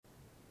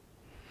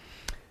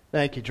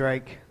Thank you,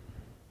 Drake.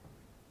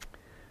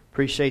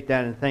 Appreciate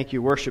that, and thank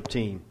you, worship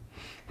team,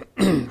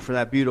 for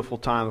that beautiful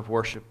time of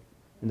worship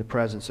in the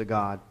presence of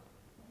God.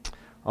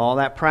 All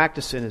that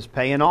practicing is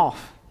paying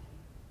off.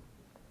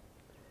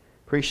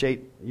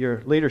 Appreciate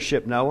your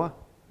leadership, Noah,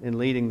 in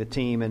leading the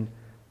team and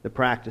the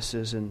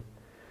practices, and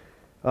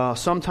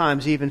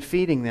sometimes even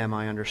feeding them,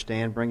 I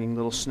understand, bringing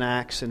little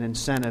snacks and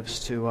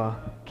incentives to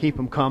keep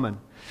them coming.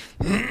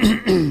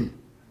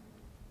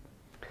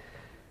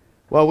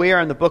 Well, we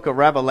are in the book of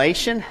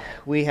Revelation.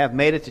 We have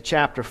made it to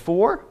chapter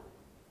 4.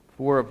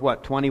 4 of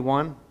what,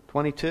 21,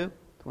 22?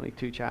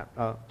 22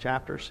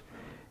 chapters.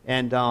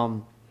 And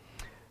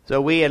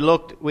so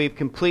we've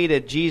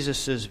completed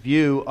Jesus'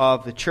 view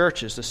of the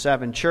churches, the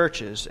 7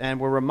 churches, and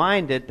we're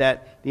reminded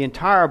that the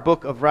entire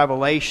book of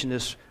Revelation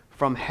is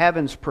from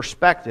heaven's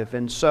perspective.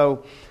 And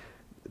so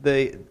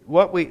the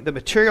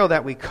material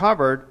that we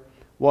covered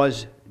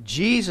was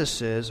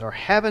Jesus's, or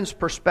heaven's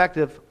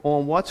perspective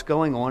on what's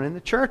going on in the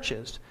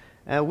churches.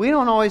 We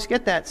don't always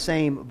get that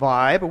same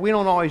vibe, or we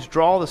don't always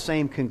draw the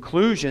same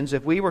conclusions.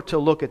 If we were to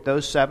look at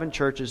those 7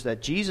 churches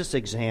that Jesus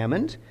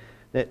examined,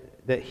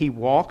 that he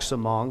walks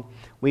among,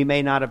 we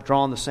may not have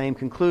drawn the same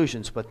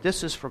conclusions, but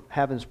this is from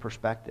heaven's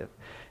perspective.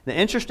 The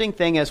interesting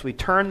thing, as we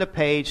turn the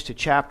page to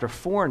chapter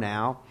 4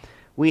 now,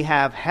 we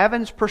have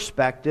heaven's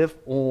perspective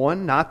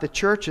on, not the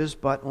churches,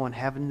 but on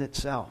heaven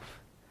itself.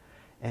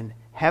 And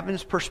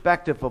heaven's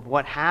perspective of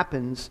what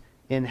happens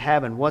in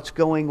heaven, what's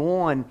going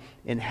on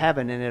in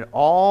heaven, and it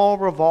all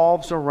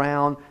revolves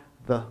around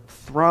the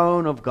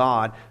throne of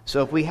God.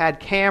 So if we had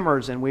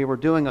cameras and we were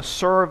doing a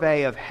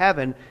survey of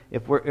heaven,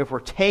 if we're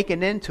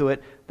taken into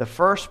it, the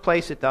first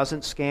place it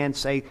doesn't scan,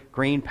 say,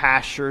 green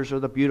pastures or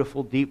the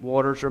beautiful deep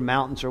waters or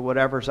mountains or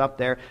whatever's up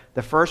there.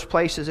 The first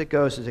place it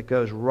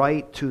goes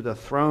right to the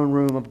throne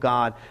room of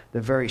God,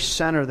 the very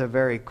center, the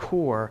very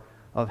core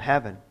of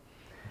heaven.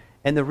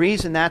 And the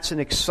reason that's an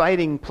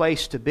exciting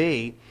place to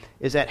be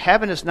is that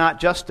heaven is not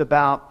just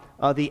about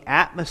the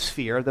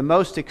atmosphere. The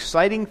most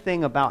exciting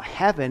thing about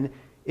heaven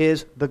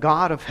is the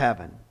God of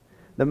heaven.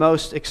 The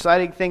most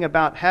exciting thing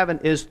about heaven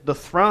is the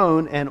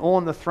throne, and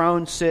on the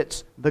throne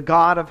sits the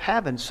God of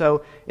heaven.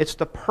 So it's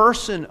the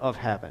person of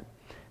heaven.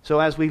 So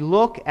as we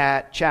look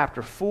at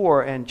chapter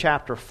 4 and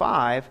chapter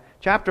 5,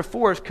 chapter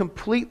 4 is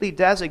completely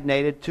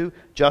designated to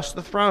just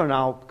the throne.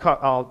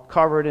 I'll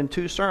cover it in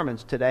 2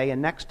 sermons, today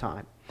and next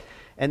time.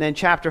 And then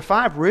chapter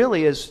 5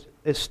 really is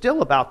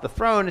still about the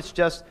throne. It's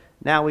just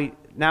now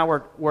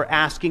we're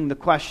asking the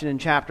question in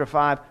chapter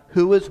 5,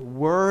 who is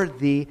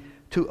worthy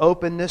to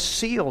open this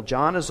seal?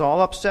 John is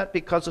all upset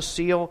because a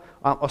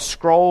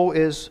scroll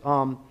is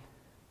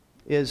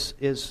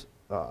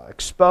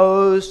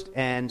exposed,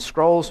 and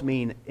scrolls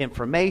mean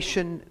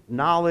information,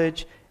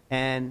 knowledge,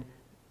 and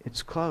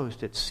it's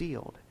closed, it's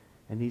sealed.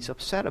 And he's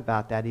upset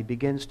about that. He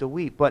begins to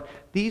weep. But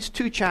these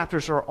 2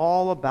 chapters are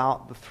all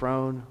about the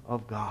throne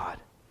of God.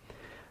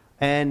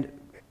 And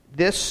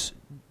this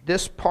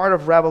part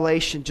of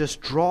Revelation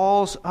just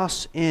draws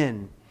us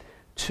in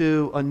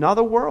to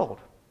another world,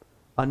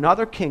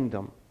 another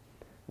kingdom.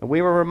 And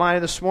we were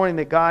reminded this morning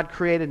that God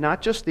created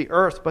not just the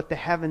earth, but the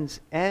heavens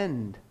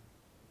and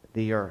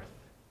the earth.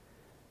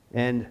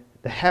 And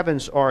the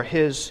heavens are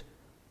his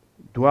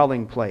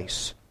dwelling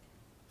place.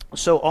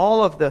 So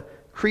all of the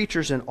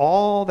creatures and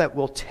all that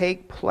will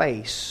take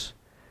place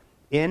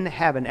in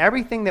heaven,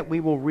 everything that we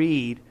will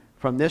read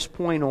from this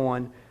point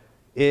on,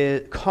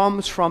 it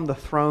comes from the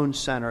throne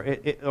center,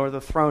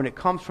 it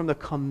comes from the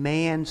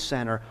command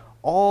center.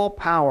 All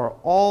power,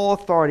 all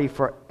authority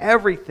for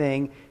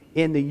everything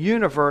in the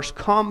universe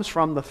comes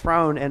from the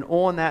throne, and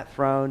on that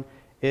throne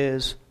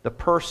is the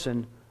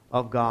person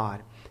of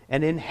God.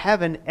 And in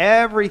heaven,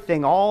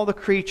 everything, all the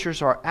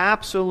creatures are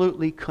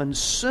absolutely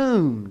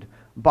consumed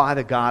by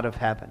the God of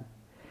heaven.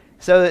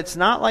 So it's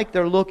not like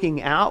they're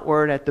looking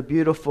outward at the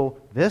beautiful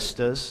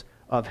vistas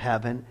of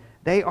heaven.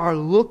 They are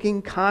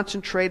looking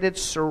concentrated,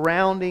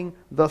 surrounding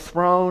the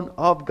throne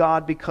of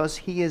God, because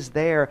he is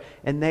there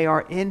and they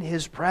are in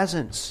his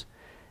presence.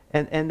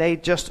 And they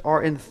just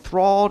are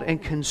enthralled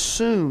and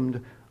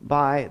consumed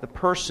by the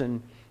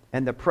person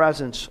and the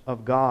presence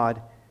of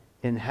God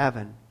in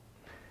heaven.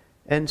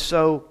 And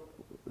so,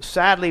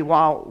 sadly,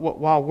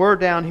 while we're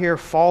down here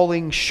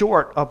falling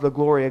short of the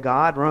glory of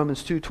God,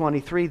 Romans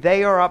 2:23,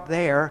 they are up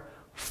there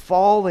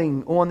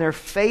falling on their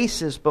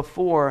faces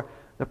before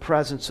the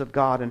presence of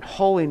God in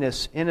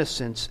holiness,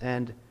 innocence,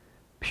 and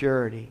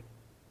purity.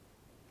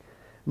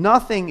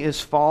 Nothing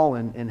is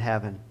fallen in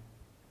heaven.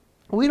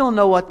 We don't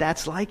know what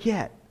that's like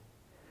yet.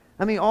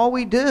 I mean, all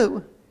we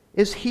do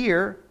is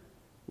hear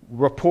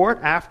report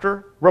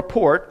after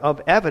report of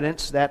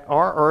evidence that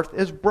our earth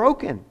is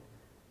broken,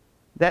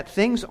 that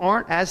things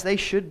aren't as they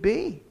should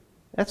be.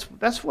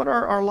 That's what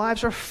our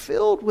lives are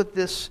filled with,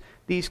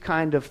 these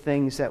kind of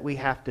things that we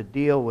have to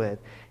deal with.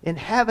 In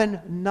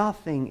heaven,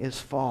 nothing is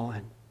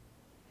fallen.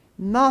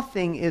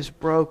 Nothing is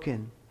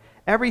broken.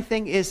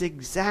 Everything is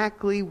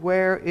exactly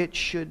where it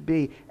should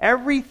be.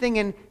 Everything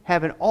in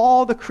heaven,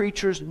 all the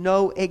creatures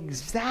know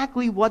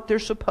exactly what they're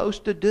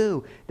supposed to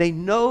do. They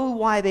know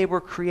why they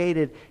were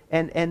created,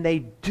 and they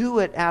do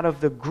it out of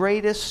the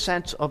greatest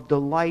sense of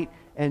delight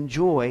and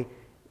joy,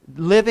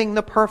 living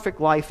the perfect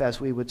life,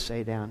 as we would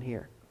say down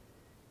here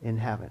in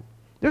heaven.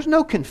 There's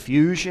no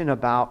confusion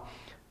about,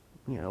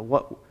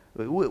 what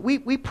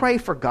we pray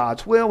for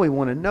God's will. We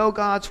want to know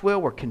God's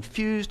will. We're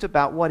confused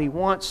about what He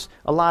wants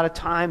a lot of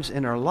times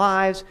in our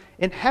lives.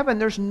 In heaven,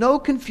 there's no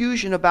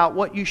confusion about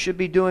what you should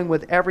be doing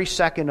with every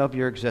second of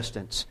your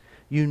existence.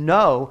 You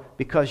know,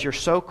 because you're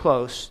so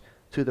close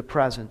to the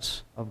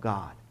presence of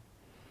God.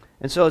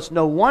 And so it's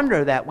no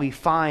wonder that we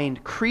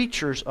find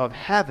creatures of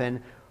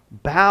heaven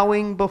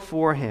bowing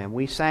before Him.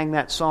 We sang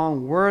that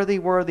song, "Worthy,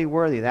 worthy,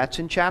 worthy." That's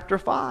in chapter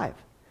 5.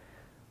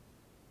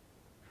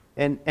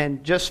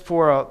 And just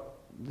for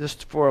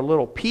a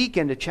little peek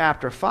into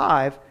chapter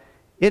 5,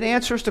 it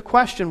answers the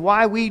question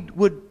why we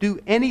would do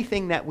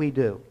anything that we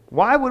do.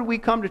 Why would we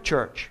come to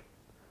church?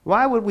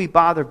 Why would we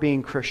bother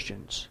being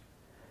Christians?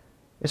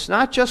 It's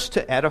not just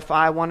to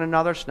edify one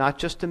another. It's not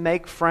just to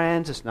make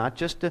friends. It's not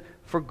just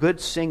for good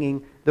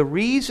singing. The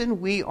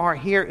reason we are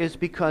here is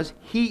because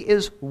He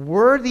is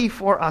worthy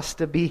for us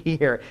to be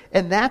here.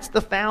 And that's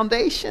the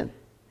foundation.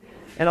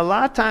 And a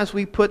lot of times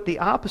we put the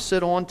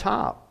opposite on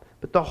top.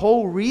 But the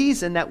whole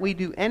reason that we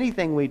do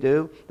anything we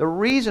do, the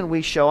reason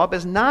we show up,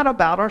 is not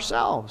about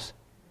ourselves.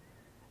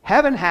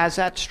 Heaven has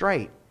that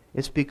straight.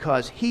 It's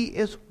because He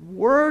is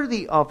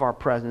worthy of our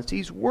presence.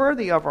 He's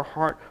worthy of our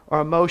heart, our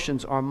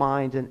emotions, our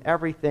mind, and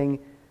everything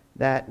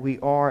that we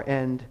are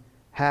and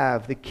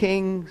have. The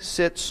King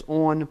sits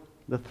on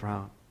the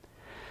throne.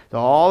 So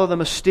all of the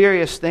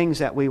mysterious things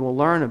that we will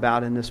learn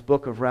about in this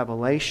book of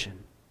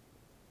Revelation,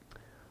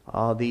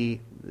 the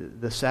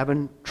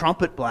 7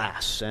 trumpet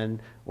blasts,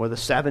 or the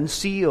 7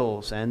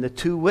 seals, and the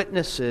 2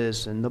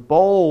 witnesses, and the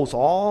bowls,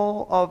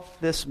 all of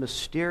this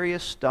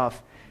mysterious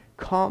stuff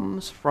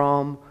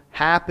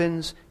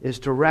is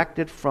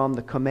directed from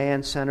the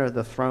command center of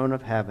the throne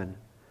of heaven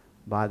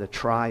by the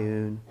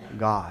triune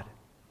God.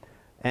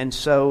 And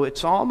so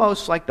it's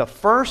almost like the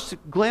first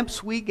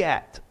glimpse we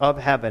get of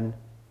heaven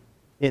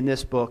in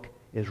this book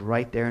is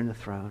right there in the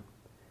throne.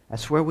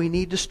 That's where we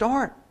need to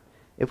start.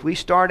 If we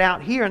start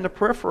out here in the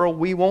peripheral,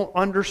 we won't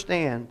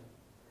understand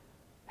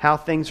how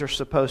things are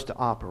supposed to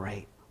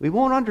operate. We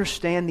won't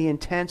understand the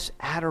intense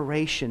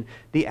adoration,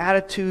 the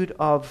attitude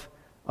of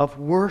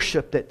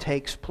worship that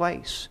takes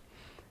place.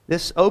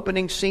 This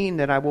opening scene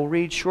that I will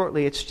read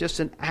shortly, it's just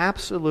an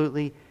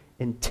absolutely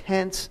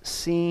intense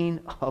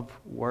scene of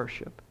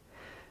worship.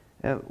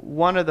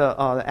 One of the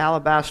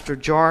Alabaster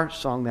Jar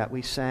song that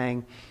we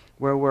sang,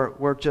 where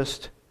we're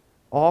just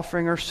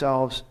offering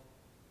ourselves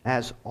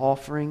as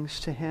offerings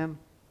to Him,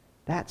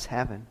 that's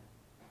heaven.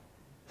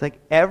 It's like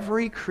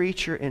every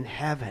creature in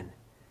heaven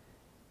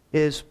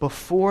is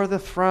before the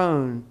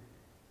throne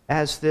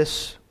as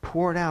this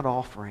poured out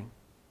offering.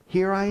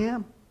 Here I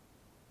am.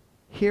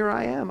 Here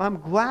I am.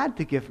 I'm glad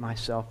to give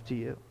myself to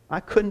You. I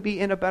couldn't be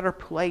in a better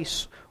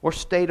place or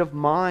state of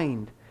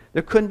mind.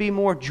 There couldn't be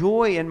more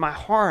joy in my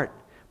heart.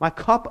 My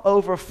cup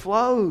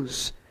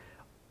overflows,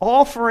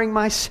 offering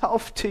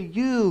myself to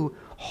You,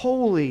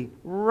 holy,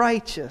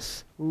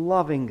 righteous,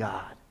 loving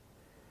God.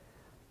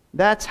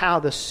 That's how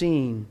the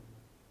scene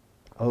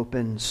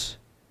opens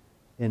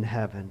in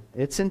heaven.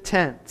 It's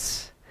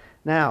intense.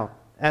 Now,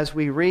 as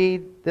we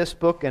read this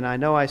book, and I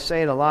know I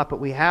say it a lot, but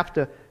we have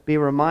to be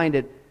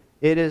reminded,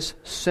 it is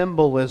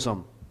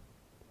symbolism.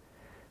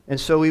 And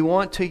so we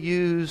want to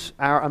use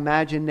our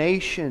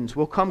imaginations.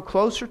 We'll come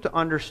closer to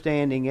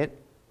understanding it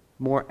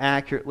more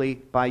accurately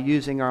by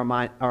using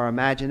our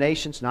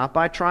imaginations, not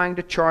by trying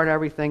to chart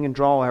everything and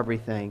draw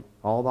everything,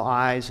 all the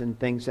eyes and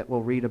things that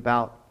we'll read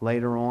about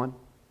later on,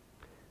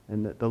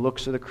 and the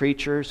looks of the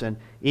creatures, and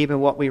even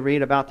what we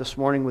read about this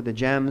morning with the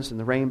gems and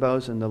the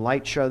rainbows and the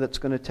light show that's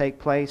going to take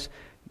place.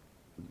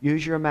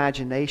 Use your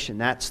imagination.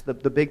 That's the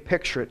big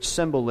picture. It's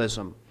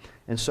symbolism.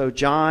 And so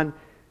John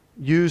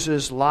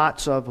uses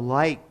lots of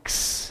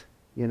likes.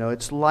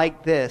 It's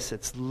like this.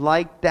 It's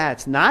like that.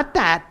 It's not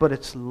that, but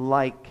it's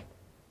like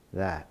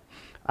that.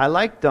 I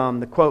liked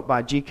the quote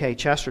by G.K.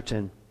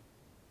 Chesterton.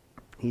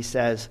 He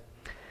says,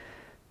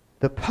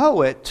 "The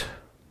poet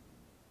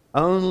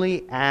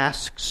only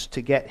asks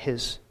to get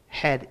his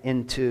head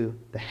into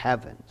the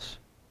heavens.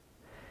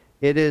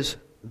 It is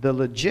the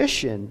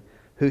logician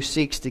who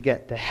seeks to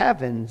get the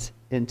heavens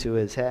into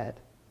his head.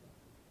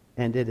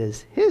 And it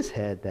is his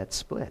head that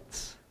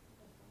splits."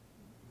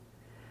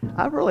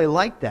 I really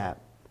like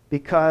that,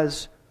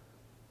 because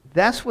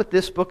that's what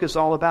this book is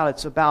all about.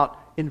 It's about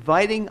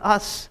inviting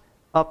us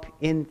up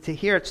into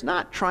here. It's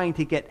not trying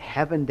to get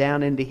heaven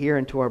down into here,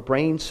 into our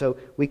brains, so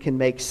we can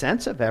make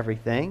sense of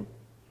everything.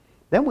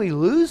 Then we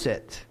lose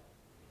it,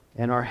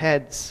 and our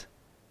heads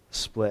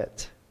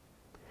split.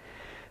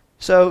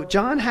 So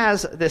John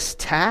has this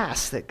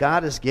task that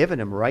God has given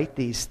him. Write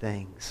these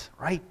things.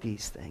 Write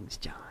these things,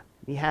 John.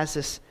 He has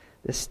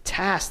this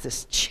task,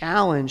 this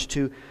challenge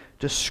to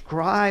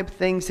describe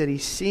things that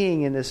he's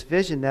seeing in this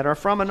vision that are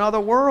from another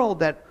world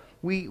that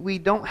we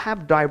don't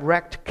have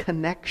direct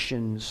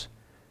connections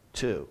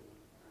to.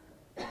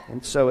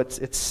 And so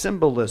it's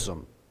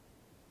symbolism,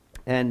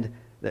 and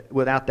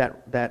without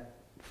that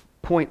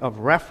point of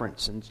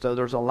reference. And so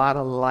there's a lot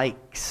of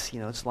likes.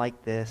 It's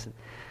like this. It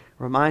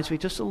reminds me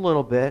just a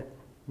little bit,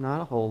 not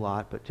a whole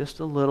lot, but just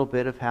a little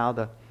bit of how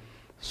the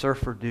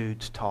surfer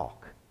dudes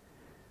talk.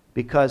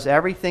 Because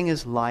everything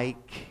is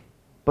like,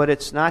 but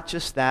it's not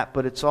just that,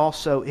 but it's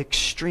also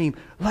extreme.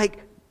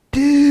 Like,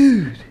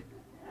 dude,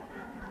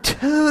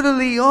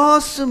 totally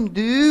awesome,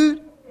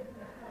 dude.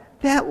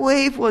 That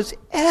wave was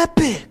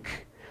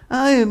epic.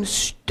 I am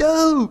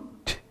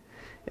stoked.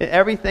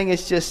 Everything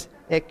is just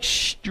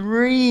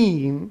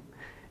extreme.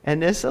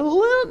 And it's a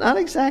little, not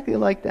exactly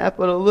like that,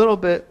 but a little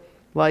bit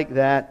like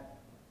that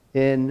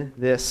in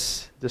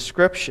this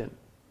description.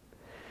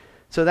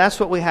 So that's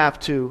what we have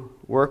to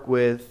work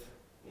with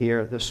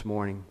here this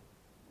morning.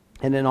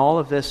 And in all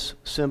of this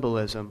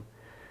symbolism,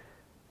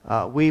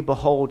 we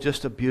behold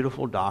just a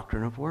beautiful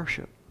doctrine of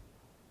worship.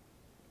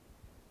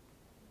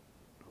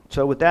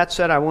 So with that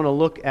said, I want to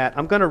look at,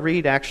 I'm going to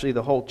read actually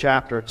the whole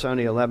chapter. It's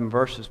only 11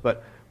 verses,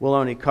 but we'll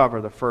only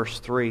cover the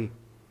first 3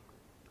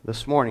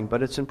 this morning.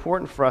 But it's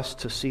important for us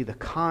to see the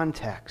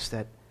context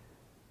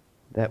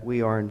that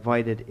we are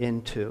invited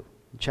into.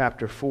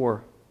 Chapter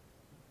 4,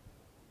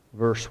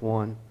 verse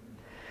 1.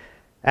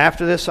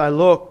 After this I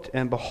looked,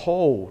 and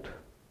behold,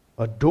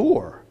 a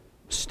door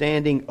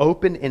standing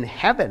open in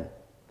heaven.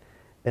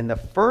 And the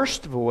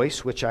first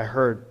voice which I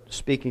heard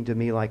speaking to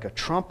me like a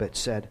trumpet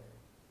said,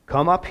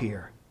 "Come up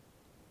here,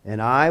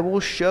 and I will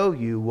show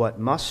you what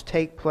must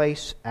take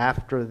place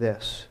after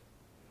this."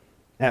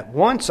 At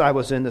once I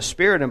was in the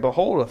Spirit, and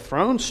behold, a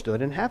throne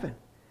stood in heaven,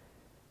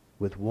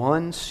 with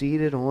one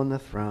seated on the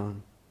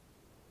throne.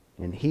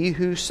 And he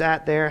who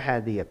sat there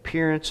had the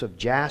appearance of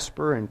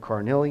jasper and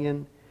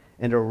carnelian,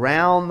 and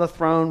around the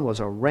throne was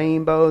a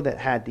rainbow that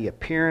had the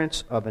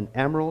appearance of an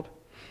emerald.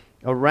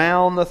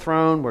 Around the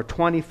throne were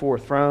 24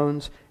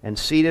 thrones, and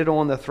seated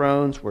on the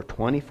thrones were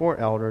 24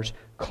 elders,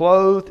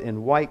 clothed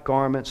in white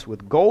garments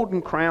with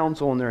golden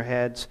crowns on their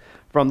heads.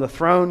 From the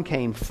throne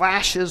came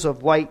flashes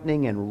of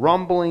lightning and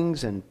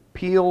rumblings and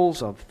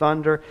peals of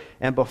thunder.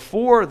 And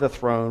before the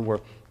throne were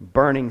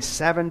burning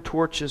 7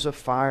 torches of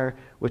fire,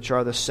 which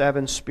are the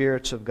 7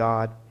 spirits of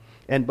God.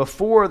 And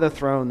before the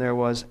throne there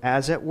was,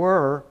 as it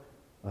were,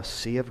 a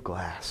sea of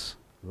glass,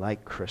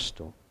 like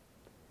crystal.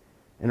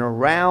 And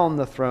around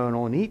the throne,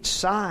 on each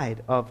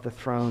side of the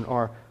throne,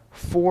 are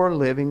 4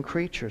 living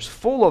creatures,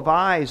 full of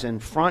eyes in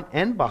front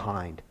and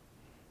behind.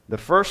 The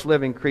first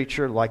living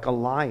creature like a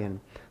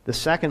lion, the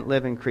second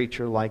living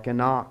creature like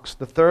an ox,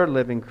 the third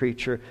living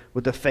creature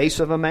with the face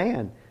of a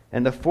man,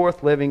 and the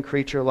fourth living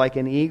creature like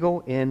an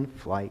eagle in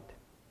flight.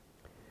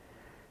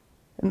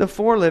 And the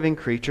 4 living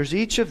creatures,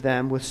 each of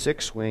them with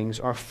 6 wings,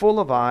 are full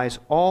of eyes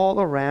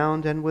all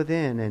around and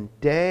within, and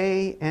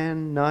day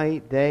and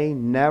night they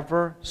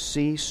never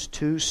cease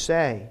to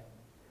say,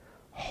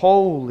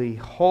 "Holy,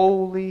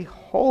 holy,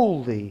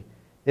 holy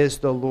is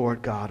the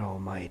Lord God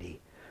Almighty,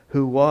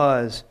 who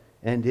was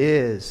and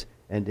is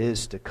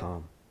to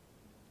come."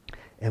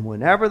 And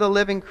whenever the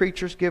living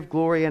creatures give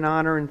glory and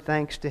honor and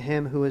thanks to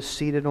Him who is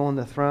seated on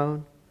the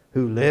throne,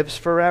 who lives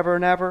forever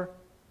and ever,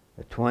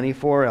 the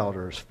 24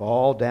 elders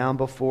fall down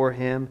before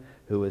Him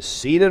who is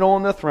seated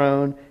on the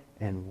throne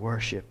and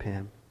worship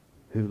Him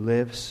who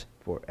lives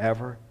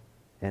forever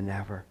and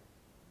ever.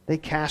 They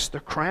cast their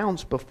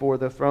crowns before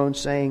the throne,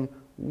 saying,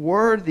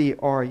 "Worthy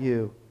are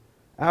you,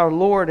 our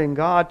Lord and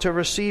God, to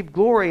receive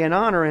glory and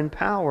honor and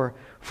power,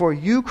 for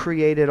you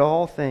created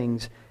all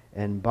things,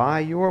 and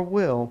by your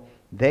will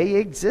they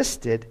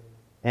existed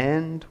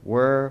and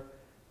were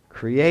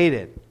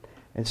created."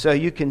 And so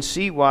you can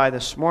see why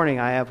this morning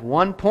I have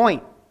one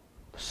point.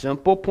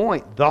 Simple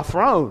point, the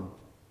throne.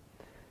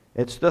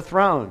 It's the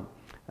throne.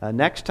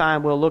 Next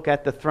time we'll look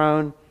at the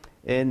throne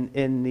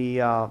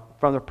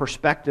from the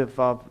perspective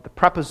of the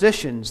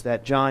prepositions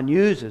that John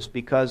uses,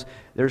 because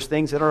there's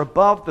things that are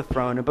above the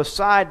throne and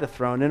beside the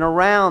throne and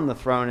around the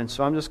throne. And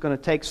so I'm just going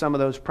to take some of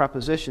those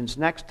prepositions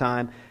next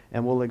time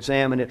and we'll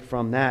examine it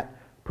from that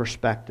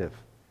perspective.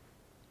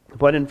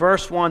 But in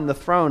verse 1, the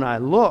throne, I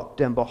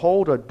looked, and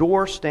behold, a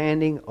door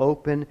standing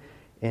open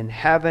in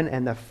heaven,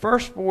 and the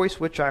first voice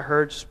which I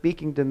heard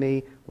speaking to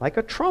me like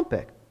a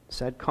trumpet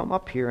said, "Come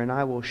up here, and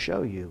I will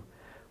show you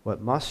what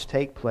must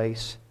take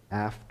place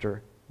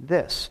after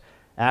this."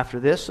 After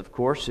this, of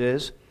course,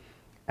 is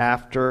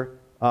after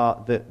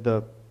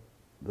the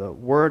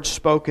words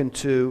spoken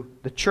to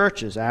the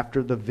churches,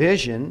 after the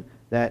vision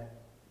that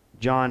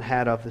John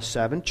had of the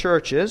 7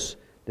 churches.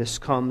 This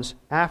comes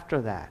after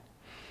that.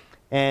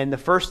 And the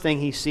first thing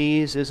he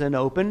sees is an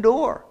open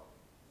door.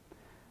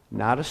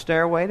 Not a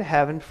stairway to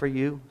heaven for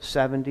you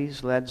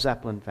 70s Led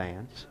Zeppelin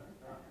fans,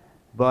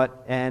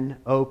 but an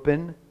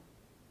open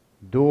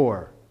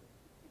door.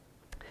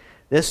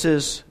 This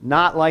is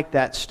not like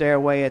that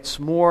stairway. It's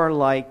more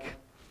like,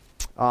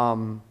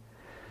 from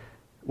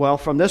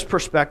this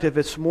perspective,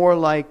 it's more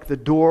like the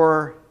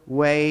door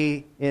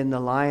way in The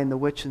Lion, the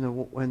Witch, and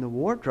the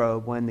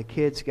Wardrobe, when the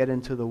kids get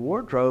into the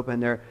wardrobe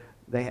and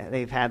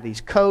they've had these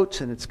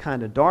coats and it's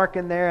kind of dark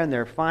in there and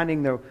they're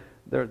finding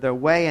their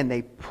way and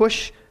they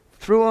push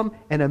through them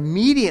and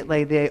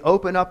immediately they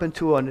open up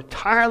into an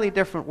entirely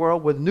different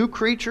world with new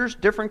creatures,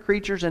 different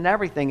creatures and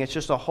everything. It's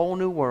just a whole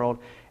new world.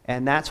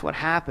 And that's what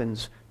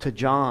happens to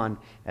John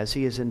as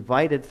he is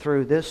invited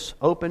through this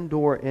open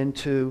door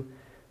into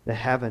the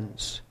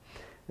heavens.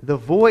 The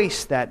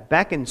voice that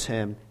beckons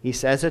him, he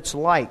says it's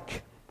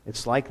like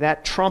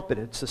that trumpet.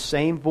 It's the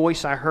same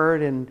voice I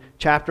heard in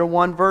chapter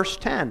 1, verse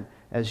 10,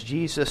 as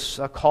Jesus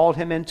called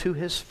him into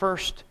his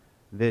first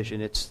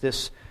vision. It's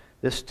this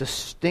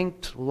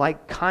distinct,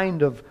 like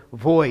kind of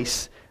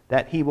voice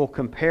that he will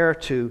compare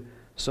to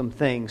some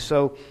things.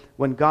 So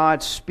when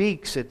God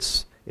speaks,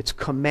 it's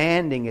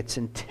commanding, it's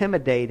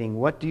intimidating.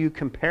 What do you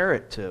compare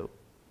it to?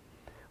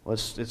 Well,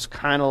 it's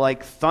kind of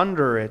like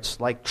thunder. It's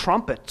like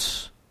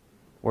trumpets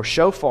or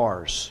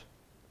shofars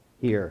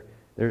here.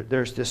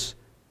 There's this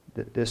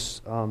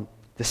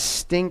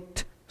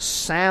distinct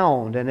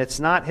sound, and it's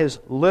not his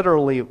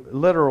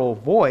literal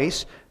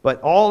voice,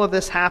 but all of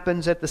this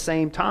happens at the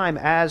same time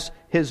as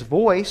his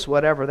voice,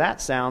 whatever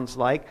that sounds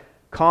like,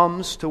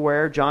 comes to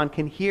where John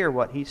can hear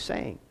what he's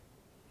saying.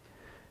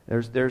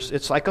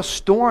 It's like a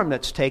storm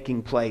that's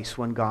taking place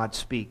when God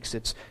speaks.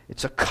 It's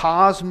a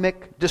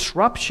cosmic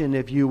disruption,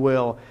 if you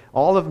will.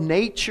 All of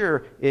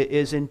nature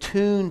is in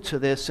tune to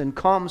this and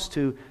comes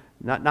to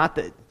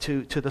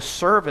to the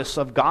service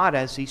of God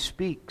as He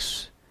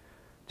speaks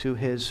to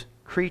His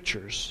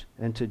creatures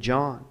and to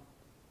John.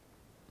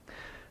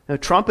 Now,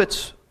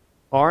 trumpets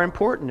are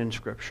important in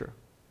Scripture.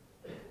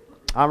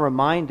 I'm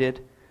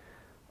reminded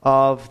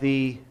of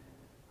the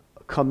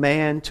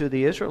command to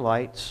the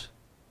Israelites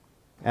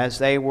as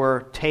they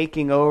were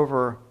taking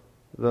over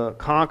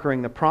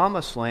conquering the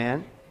Promised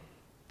Land,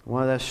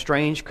 one of the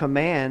strange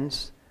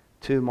commands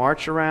to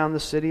march around the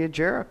city of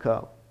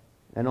Jericho.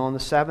 And on the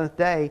seventh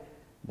day,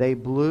 they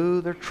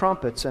blew their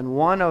trumpets. And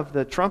one of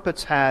the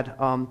trumpets had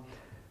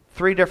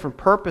three different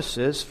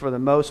purposes for the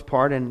most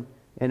part in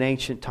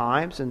ancient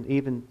times, and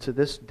even to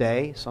this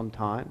day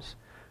sometimes.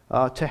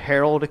 To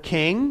herald a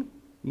king.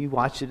 You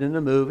watch it in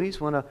the movies.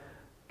 When a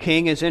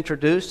king is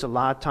introduced, a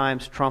lot of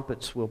times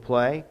trumpets will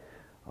play.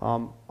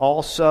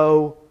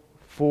 Also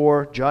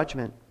for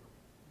judgment.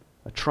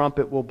 A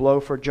trumpet will blow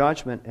for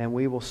judgment, and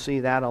we will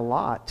see that a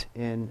lot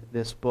in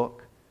this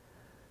book.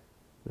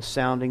 The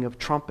sounding of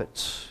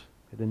trumpets.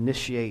 It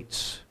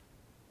initiates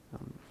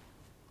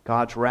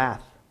God's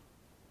wrath.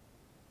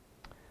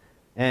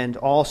 And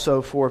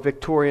also for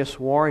victorious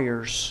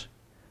warriors,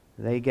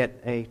 they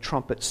get a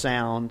trumpet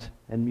sound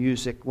and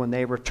music when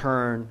they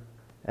return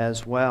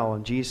as well.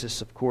 And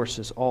Jesus, of course,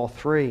 is all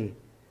three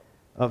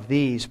of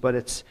these, but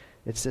it's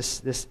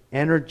this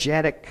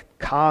energetic,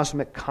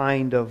 cosmic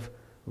kind of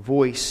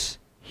voice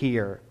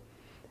here.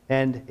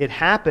 And it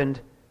happened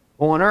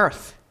on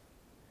earth,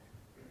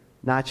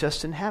 not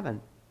just in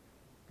heaven.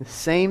 The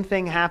same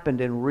thing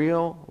happened in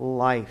real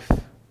life,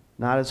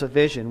 not as a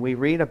vision. We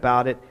read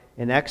about it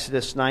in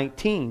Exodus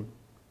 19,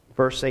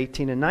 verse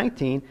 18 and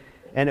 19,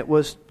 and it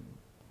was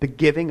the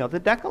giving of the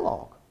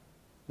Decalogue.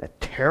 That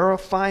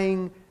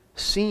terrifying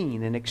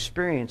scene and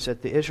experience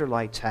that the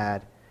Israelites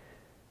had.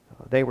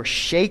 They were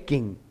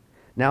shaking.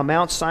 Now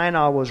Mount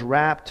Sinai was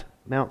wrapped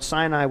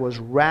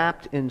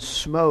in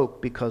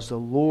smoke because the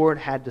Lord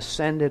had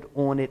descended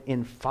on it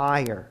in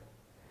fire.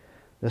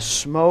 The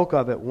smoke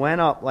of it went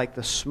up like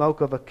the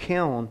smoke of a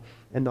kiln,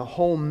 and the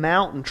whole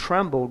mountain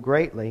trembled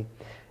greatly.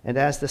 And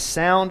as the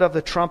sound of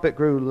the trumpet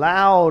grew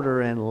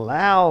louder and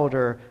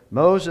louder,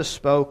 Moses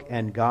spoke,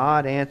 and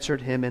God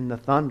answered him in the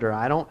thunder.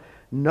 I don't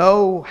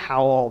know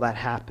how all that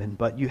happened,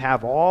 but you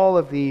have all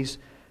of these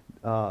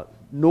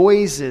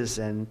noises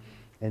and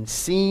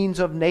scenes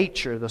of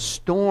nature, the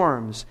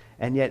storms,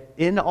 and yet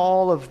in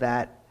all of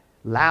that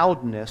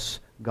loudness,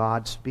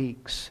 God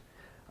speaks.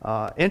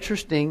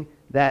 Interesting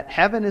that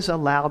heaven is a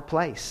loud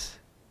place.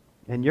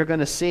 And you're going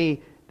to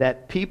see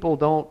that people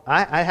don't...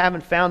 I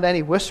haven't found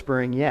any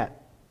whispering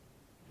yet.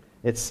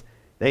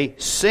 They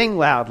sing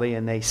loudly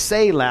and they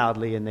say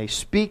loudly and they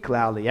speak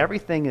loudly.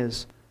 Everything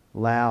is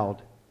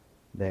loud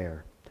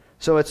there.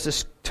 So it's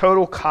this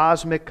total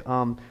cosmic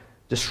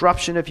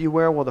disruption, if you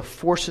will, where the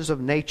forces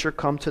of nature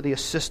come to the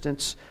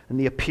assistance and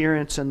the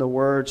appearance and the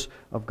words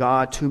of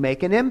God to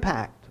make an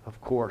impact, of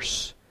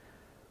course,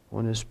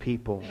 on His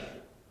people.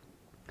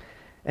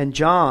 And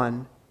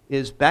John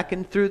is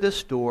beckoned through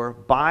this door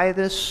by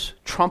this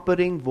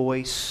trumpeting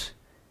voice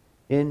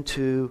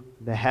into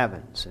the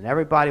heavens. And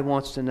everybody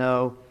wants to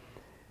know,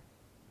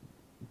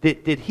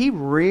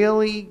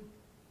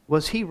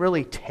 was he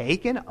really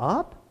taken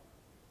up?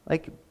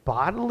 Like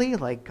bodily?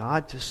 Like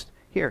God just,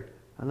 here,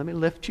 let me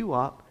lift you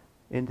up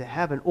into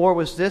heaven. Or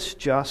was this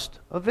just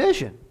a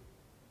vision?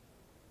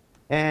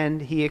 And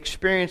he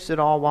experienced it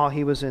all while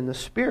he was in the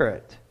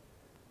Spirit.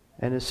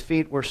 And his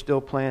feet were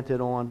still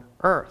planted on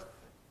earth.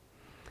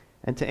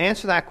 And to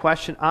answer that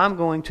question, I'm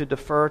going to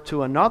defer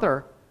to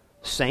another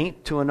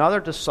saint, to another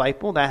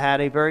disciple that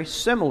had a very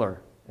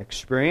similar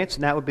experience,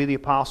 and that would be the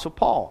Apostle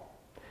Paul.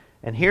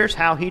 And here's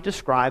how he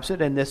describes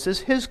it, and this is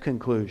his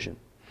conclusion.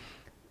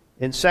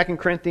 In 2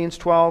 Corinthians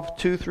 12,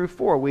 2 through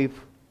 4,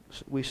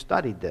 we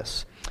studied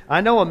this.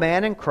 I know a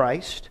man in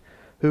Christ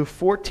who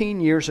 14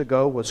 years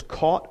ago was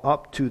caught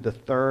up to the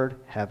third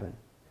heaven.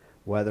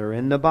 Whether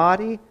in the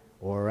body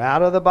or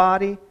out of the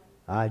body,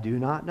 I do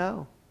not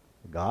know.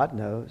 God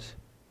knows.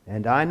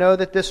 And I know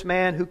that this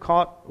man who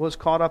was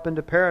caught up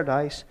into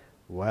paradise,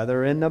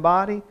 whether in the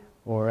body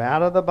or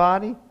out of the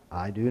body,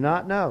 I do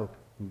not know.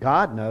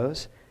 God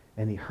knows.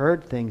 And he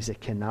heard things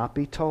that cannot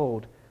be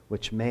told,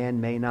 which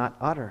man may not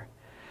utter.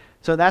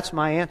 So that's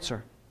my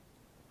answer.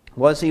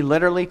 Was he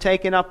literally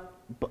taken up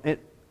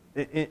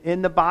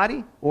in the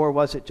body, or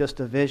was it just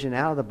a vision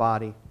out of the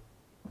body?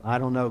 I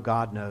don't know.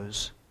 God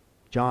knows.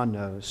 John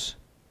knows.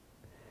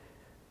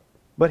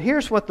 But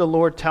here's what the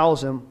Lord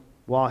tells him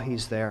while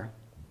he's there.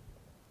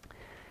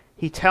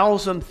 He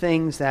tells him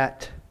things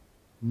that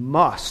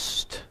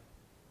must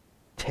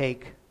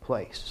take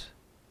place.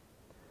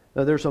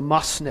 Now, there's a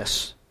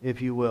mustness,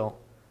 if you will,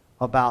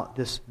 about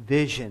this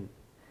vision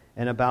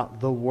and about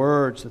the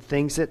words, the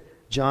things that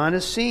John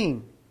is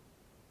seeing.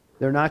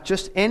 They're not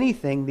just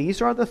anything.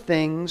 These are the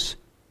things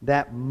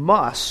that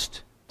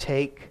must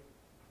take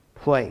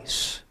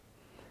place.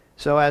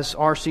 So as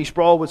R.C.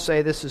 Sproul would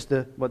say, this is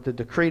the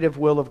decretive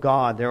will of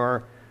God.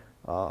 There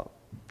are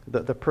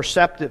the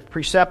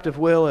preceptive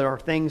will are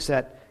things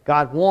that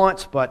God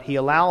wants, but He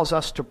allows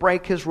us to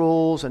break His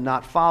rules and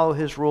not follow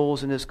His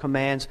rules and His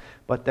commands.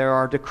 But there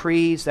are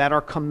decrees that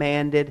are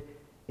commanded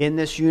in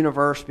this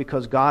universe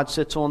because God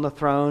sits on the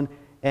throne,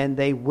 and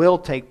they will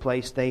take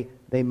place. They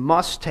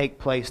must take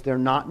place. They're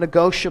not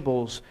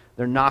negotiables.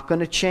 They're not going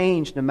to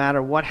change no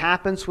matter what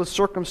happens with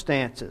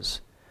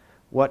circumstances.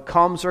 What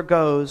comes or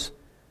goes,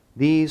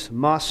 these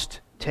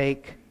must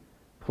take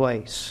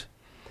place.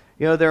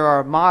 You know, there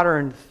are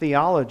modern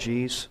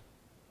theologies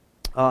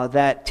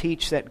that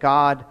teach that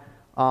God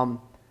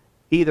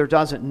either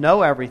doesn't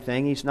know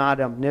everything, He's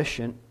not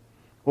omniscient,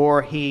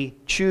 or He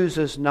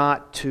chooses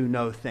not to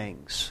know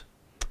things.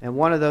 And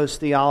one of those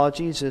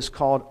theologies is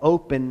called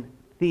open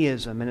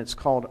theism, and it's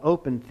called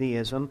open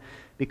theism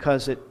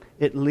because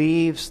it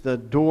leaves the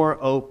door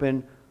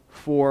open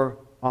for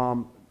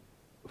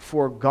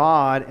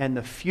God and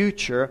the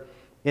future,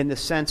 in the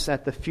sense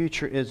that the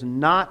future is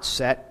not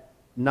set.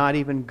 Not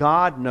even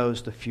God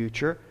knows the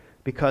future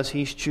because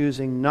He's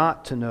choosing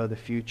not to know the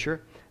future.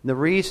 And the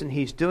reason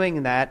He's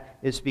doing that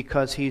is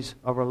because He's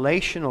a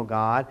relational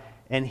God,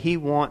 and He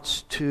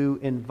wants to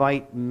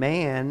invite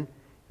man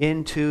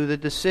into the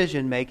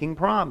decision-making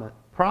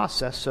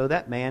process so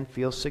that man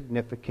feels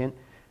significant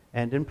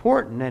and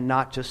important and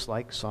not just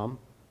like some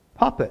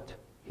puppet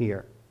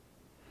here.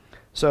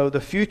 So the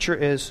future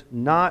is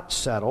not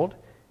settled.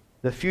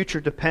 The future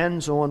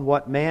depends on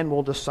what man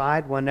will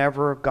decide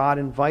whenever God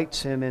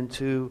invites him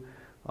into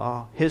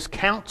His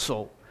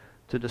counsel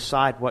to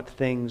decide what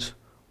things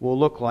will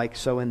look like.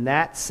 So in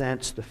that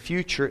sense, the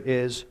future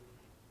is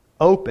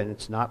open.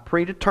 It's not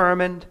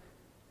predetermined.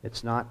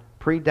 It's not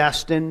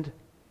predestined.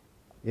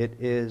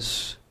 It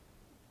is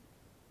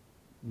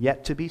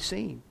yet to be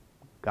seen.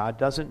 God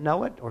doesn't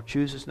know it or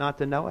chooses not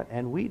to know it,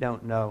 and we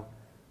don't know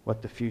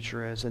what the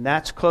future is. And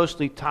that's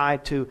closely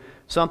tied to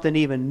something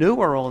even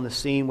newer on the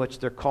scene, which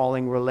they're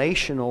calling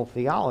relational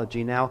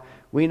theology. Now,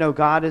 we know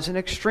God is an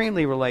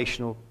extremely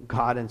relational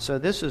God, and so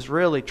this is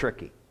really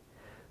tricky.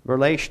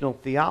 Relational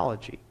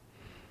theology.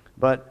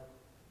 But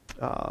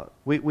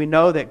we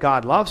know that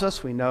God loves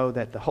us. We know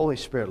that the Holy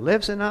Spirit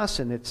lives in us,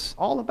 and it's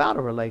all about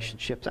a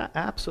relationship.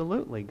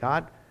 Absolutely.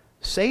 God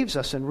saves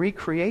us and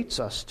recreates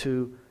us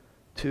to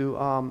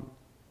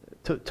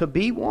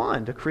be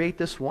one, to create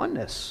this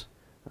oneness.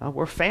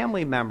 We're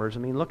family members. I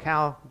mean, look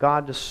how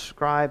God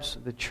describes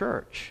the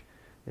church.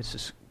 It's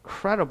this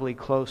incredibly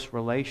close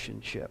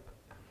relationship.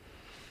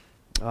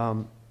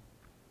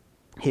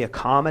 He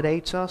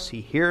accommodates us.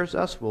 He hears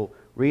us. We'll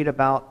read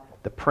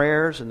about the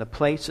prayers and the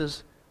place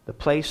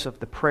of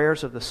the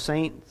prayers of the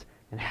saints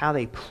and how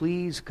they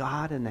please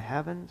God in the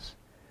heavens.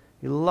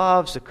 He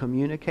loves to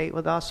communicate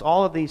with us.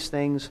 All of these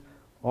things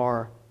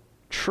are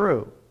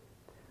true.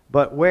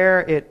 But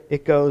where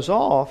it goes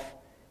off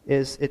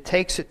is it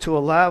takes it to a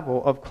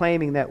level of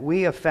claiming that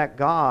we affect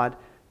God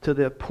to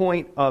the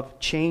point of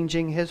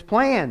changing His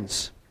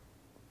plans.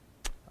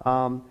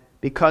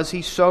 Because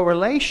He's so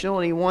relational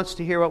and He wants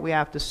to hear what we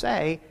have to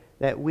say,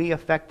 that we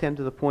affect Him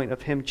to the point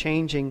of Him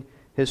changing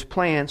His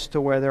plans to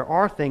where there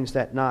are things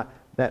that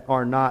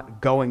are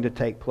not going to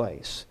take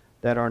place,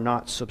 that are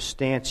not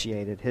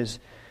substantiated.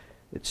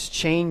 It's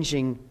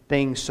changing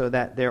things so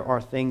that there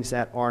are things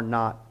that are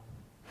not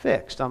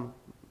fixed. I'm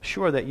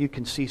sure that you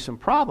can see some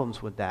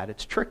problems with that.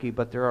 It's tricky,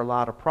 but there are a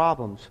lot of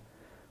problems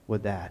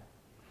with that.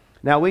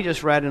 Now, we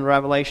just read in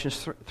Revelation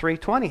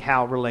 3:20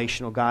 how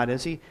relational God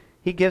is.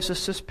 He gives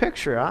us this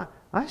picture.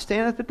 I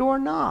stand at the door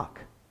and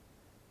knock.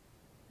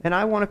 And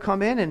I want to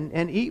come in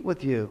and eat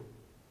with you.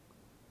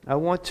 I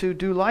want to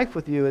do life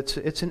with you.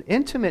 It's an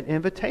intimate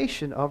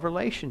invitation of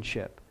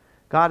relationship.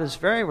 God is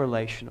very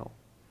relational.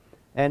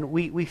 And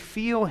we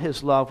feel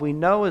His love. We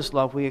know His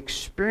love. We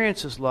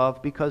experience His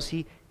love because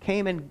He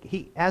came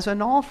and as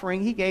an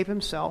offering, he gave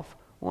himself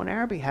on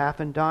our behalf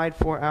and died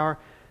for our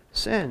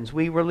sins.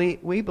 We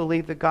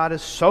believe that God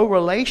is so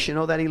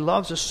relational, that he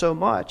loves us so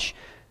much,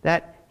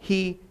 that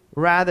he,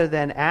 rather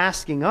than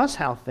asking us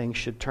how things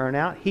should turn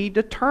out, he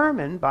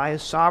determined by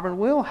his sovereign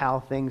will how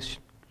things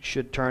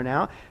should turn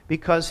out,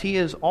 because he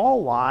is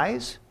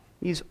all-wise,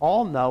 he's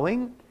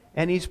all-knowing,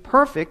 and he's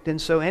perfect,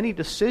 and so any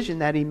decision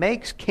that he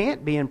makes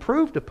can't be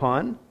improved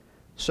upon.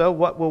 So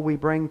what will we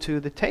bring to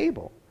the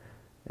table?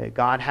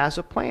 God has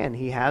a plan.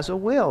 He has a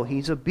will.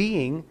 He's a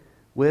being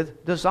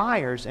with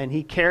desires, and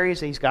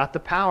he's got the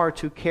power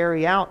to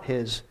carry out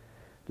his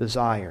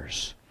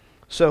desires.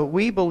 So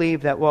we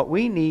believe that what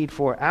we need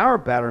for our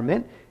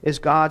betterment is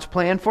God's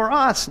plan for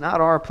us,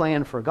 not our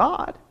plan for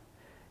God.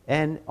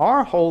 And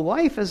our whole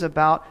life is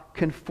about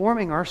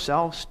conforming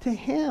ourselves to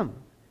him,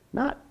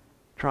 not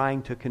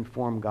trying to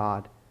conform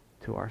God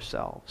to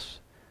ourselves.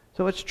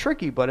 So it's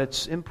tricky, but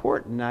it's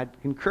important. I'd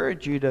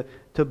encourage you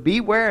to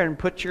beware and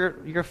put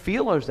your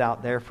feelers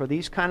out there for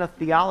these kind of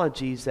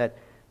theologies that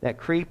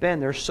creep in.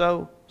 They're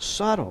so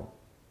subtle.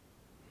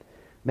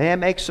 Man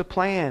makes the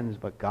plans,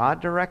 but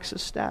God directs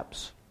his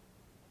steps.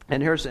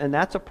 And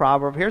that's a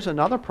proverb. Here's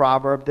another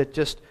proverb that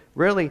just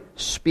really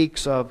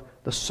speaks of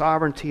the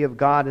sovereignty of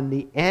God in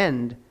the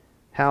end,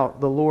 how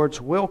the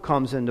Lord's will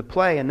comes into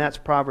play, and that's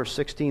Proverbs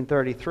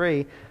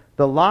 16:33.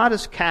 The lot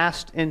is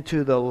cast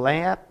into the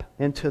lap,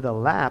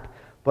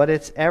 but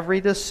its every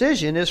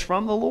decision is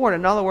from the Lord.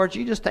 In other words,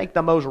 you just take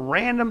the most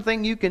random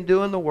thing you can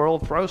do in the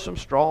world, throw some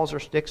straws or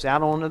sticks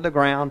out onto the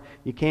ground.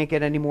 You can't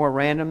get any more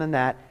random than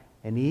that.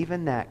 And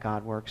even that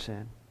God works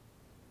in.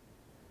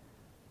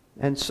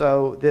 And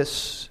so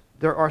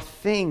there are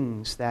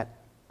things that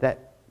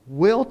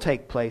will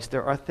take place.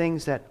 There are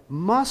things that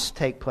must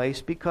take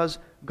place because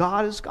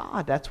God is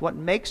God. That's what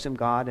makes him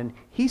God. And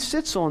he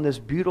sits on this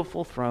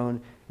beautiful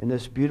throne in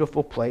this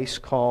beautiful place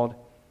called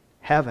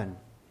heaven.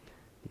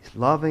 He's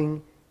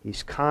loving,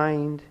 he's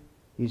kind,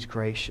 he's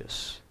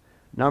gracious.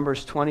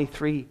 Numbers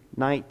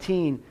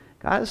 23:19.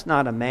 God is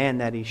not a man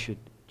that he should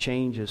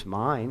change his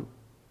mind.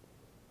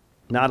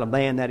 Not a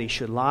man that he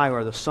should lie,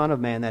 or the son of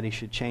man that he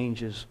should change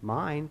his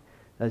mind.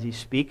 Does he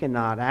speak and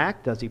not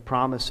act? Does he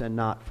promise and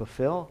not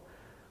fulfill?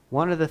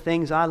 One of the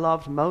things I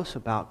loved most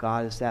about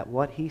God is that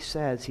what he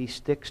says, he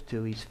sticks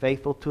to. He's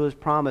faithful to his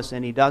promise,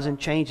 and he doesn't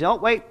change. Oh,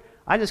 wait,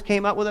 I just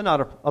came up with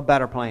a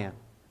better plan.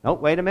 Oh,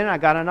 wait a minute, I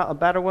got a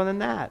better one than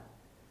that.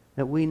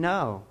 That we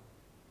know.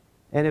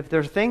 And if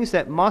there's things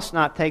that must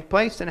not take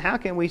place, then how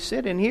can we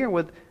sit in here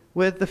with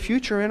the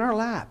future in our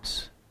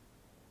laps?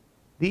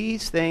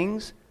 These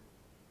things,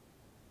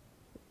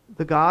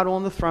 the God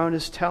on the throne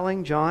is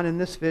telling John in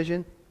this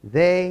vision,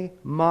 they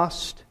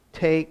must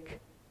take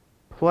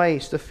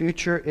place. The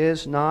future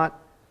is not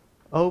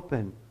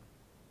open.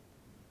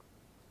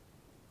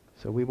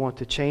 So we want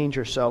to change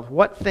ourselves.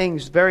 What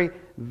things, very,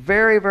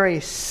 very, very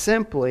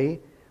simply,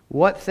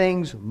 what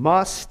things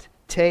must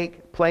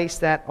take place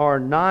that are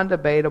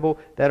non-debatable,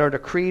 that are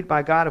decreed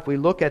by God? If we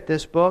look at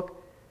this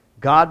book,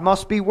 God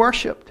must be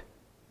worshipped.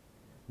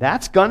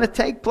 That's going to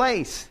take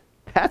place.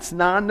 That's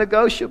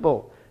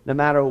non-negotiable. No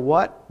matter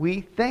what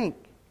we think,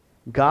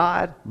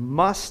 God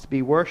must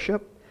be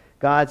worshipped.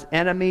 God's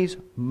enemies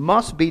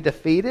must be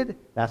defeated.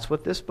 That's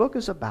what this book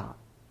is about.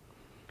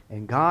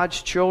 And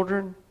God's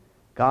children,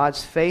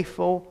 God's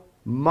faithful,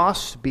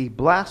 must be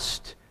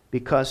blessed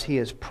because he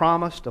has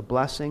promised a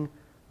blessing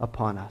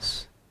upon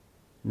us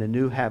in the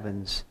new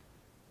heavens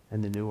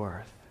and the new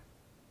earth.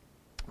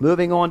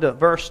 Moving on to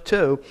verse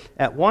 2.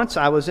 At once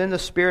I was in the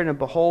Spirit, and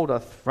behold, a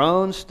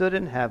throne stood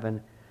in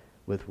heaven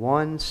with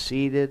one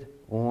seated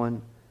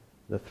on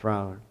the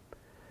throne.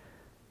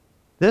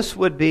 This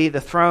would be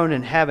the throne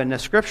in heaven. The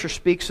Scripture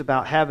speaks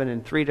about heaven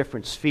in three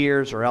different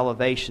spheres or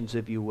elevations,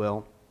 if you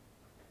will.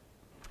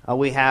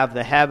 We have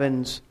the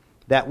heavens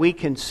that we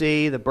can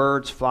see. The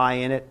birds fly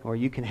in it, or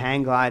you can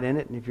hang glide in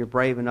it. And if you're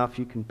brave enough,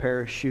 you can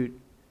parachute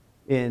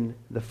in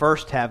the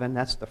first heaven.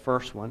 That's the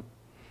first one.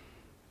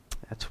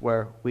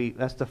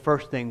 That's the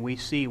first thing we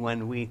see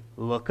when we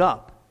look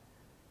up,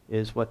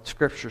 is what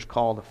Scriptures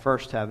call the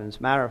first heaven. As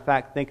a matter of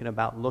fact, thinking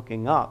about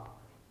looking up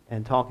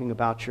and talking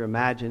about your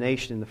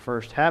imagination in the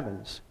first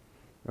heavens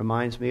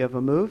reminds me of a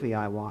movie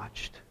I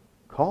watched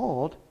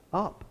called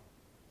Up.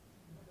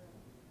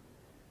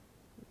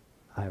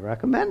 I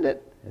recommend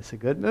it. It's a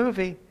good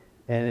movie,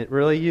 and it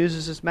really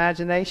uses its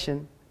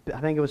imagination. I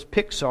think it was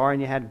Pixar,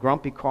 and you had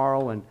Grumpy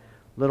Carl and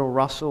Little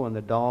Russell and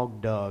the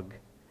dog Doug.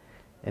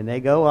 And they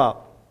go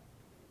up.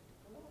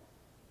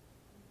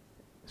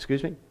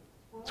 Excuse me?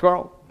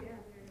 Squirrel.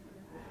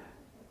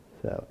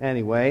 So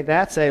anyway,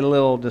 that's a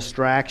little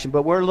distraction,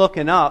 but we're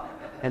looking up,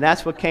 and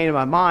that's what came to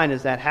my mind,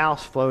 is that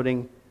house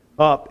floating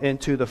up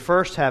into the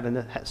first heaven.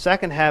 The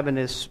second heaven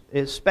is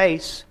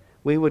space.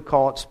 We would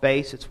call it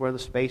space. It's where the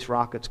space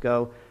rockets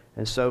go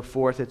and so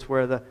forth. It's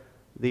where the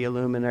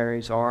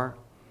luminaries are.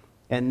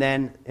 And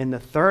then in the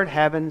third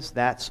heavens,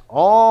 that's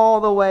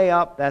all the way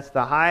up. That's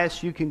the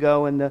highest you can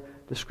go in the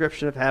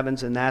description of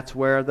heavens, and that's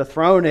where the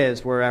throne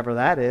is, wherever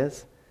that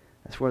is.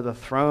 That's where the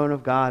throne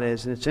of God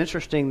is. And it's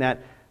interesting that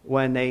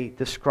when they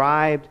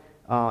described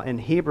in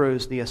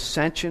Hebrews the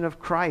ascension of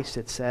Christ,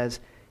 it says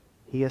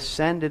he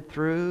ascended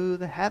through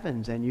the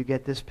heavens. And you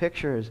get this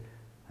picture.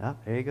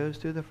 There he goes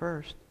through the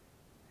first.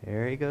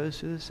 There he goes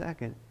through the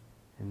second.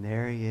 And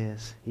there he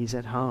is. He's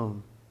at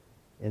home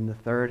in the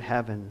third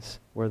heavens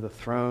where the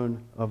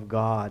throne of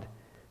God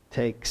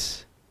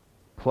takes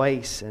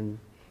place and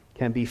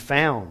can be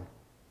found.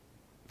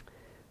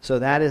 So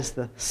that is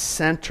the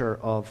center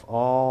of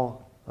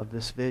all of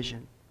this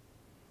vision.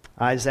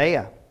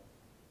 Isaiah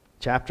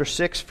chapter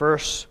 6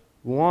 verse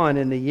 1,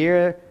 in the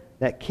year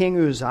that King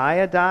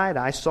Uzziah died,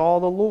 I saw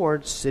the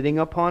Lord sitting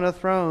upon a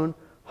throne,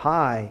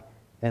 high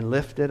and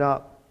lifted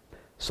up.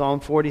 Psalm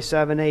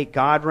 47:8,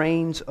 God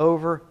reigns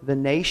over the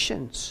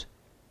nations.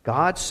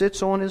 God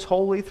sits on his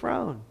holy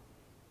throne.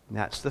 And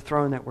that's the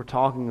throne that we're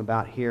talking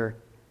about here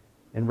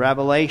in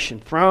Revelation.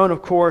 Throne,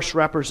 of course,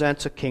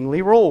 represents a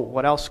kingly rule.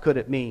 What else could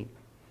it mean?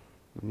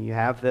 You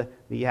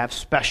have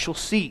special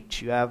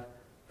seats. You have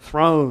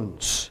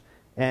thrones.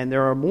 And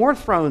there are more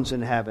thrones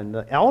in heaven.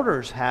 The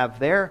elders have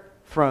their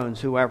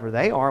thrones, whoever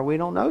they are. We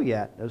don't know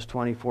yet, those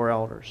 24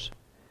 elders. You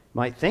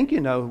might think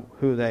you know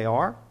who they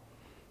are,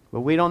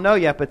 but we don't know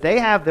yet. But they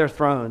have their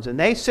thrones, and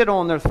they sit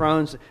on their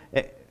thrones,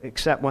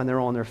 except when they're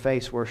on their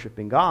face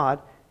worshiping God,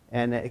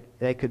 and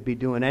they could be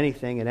doing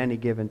anything at any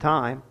given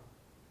time.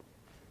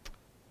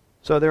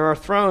 So there are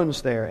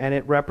thrones there, and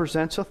it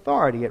represents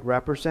authority. It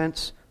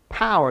represents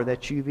power,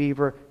 that you've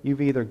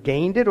either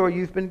gained it or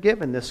you've been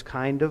given this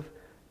kind of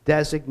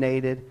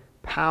designated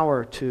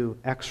power to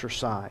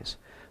exercise.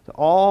 So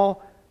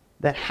all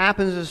that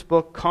happens in this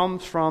book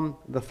comes from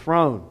the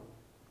throne.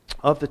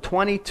 Of the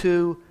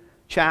 22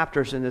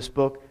 chapters in this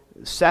book,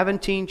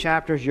 17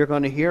 chapters you're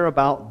going to hear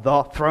about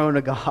the throne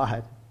of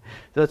God.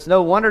 So it's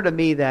no wonder to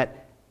me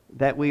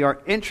that we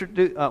are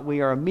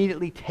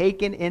immediately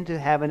taken into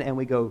heaven and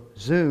we go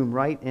zoom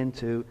right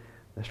into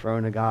the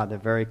throne of God, the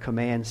very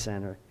command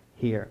center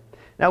here.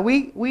 Now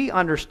we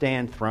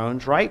understand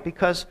thrones, right?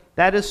 Because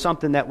that is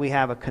something that we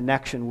have a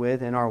connection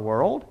with in our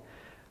world.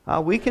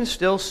 We can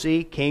still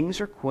see kings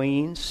or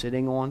queens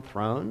sitting on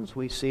thrones.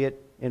 We see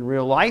it in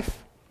real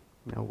life.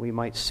 We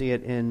might see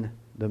it in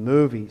the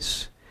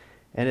movies.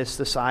 And it's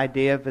this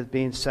idea of it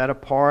being set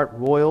apart,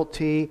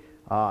 royalty.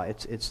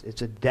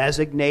 It's a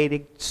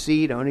designated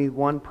seat. Only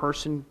one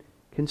person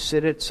can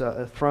sit. It's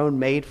a throne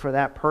made for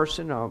that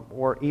person.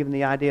 Or even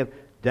the idea of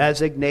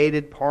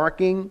designated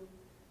parking.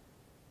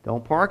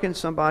 Don't park in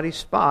somebody's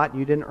spot.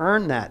 You didn't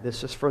earn that.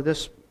 This is for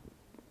this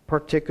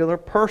particular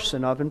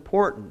person of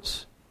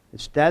importance.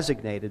 It's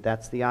designated.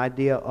 That's the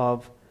idea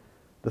of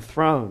the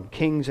throne.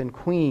 Kings and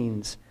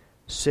queens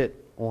sit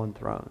on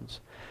thrones.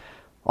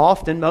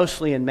 Often,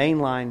 mostly in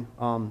mainline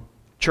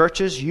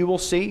churches, you will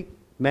see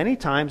many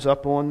times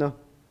up on the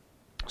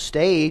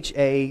stage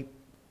a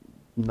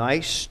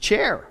nice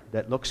chair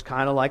that looks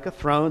kind of like a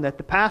throne that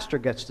the pastor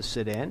gets to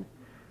sit in.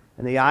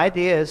 And the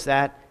idea is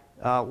that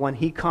when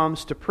he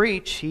comes to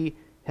preach, he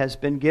has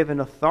been given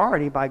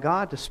authority by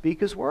God to speak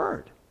his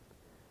word.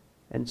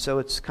 And so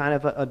it's kind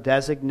of a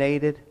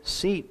designated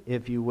seat,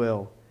 if you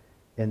will,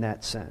 in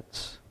that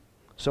sense.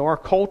 So our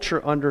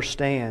culture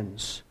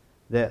understands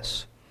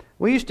this.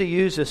 We used to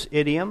use this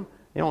idiom.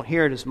 You don't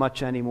hear it as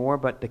much anymore,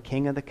 but the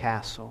king of the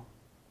castle.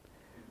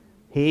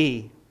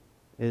 He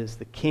is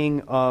the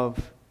king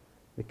of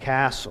the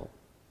castle.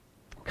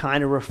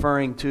 Kind of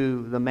referring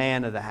to the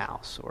man of the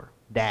house, or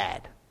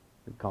dad.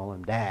 We call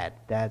him Dad.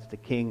 Dad's the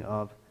king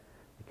of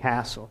the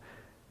castle.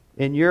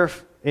 In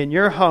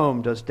your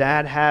home, does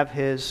Dad have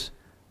his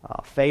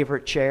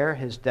favorite chair,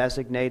 his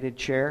designated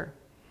chair,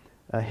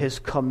 his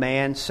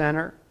command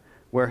center,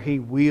 where he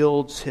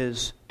wields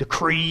his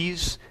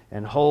decrees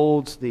and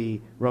holds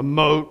the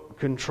remote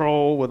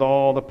control with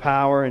all the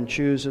power and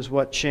chooses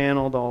what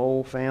channel the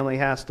whole family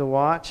has to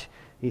watch?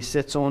 He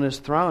sits on his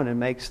throne and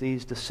makes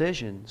these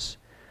decisions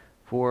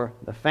for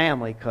the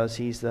family because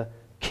he's the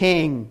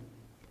king,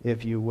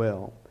 if you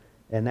will.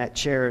 And that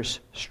chair is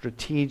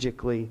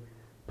strategically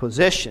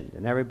positioned.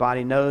 And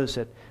everybody knows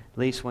that at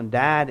least when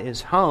Dad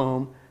is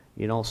home,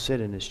 you don't sit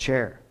in his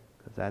chair,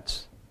 because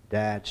that's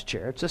Dad's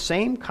chair. It's the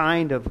same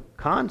kind of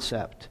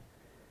concept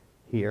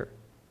here.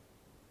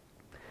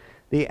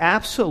 The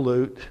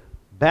absolute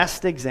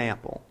best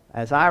example,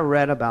 as I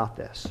read about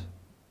this,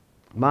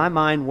 my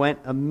mind went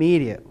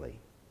immediately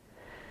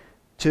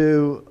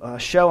to a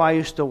show I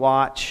used to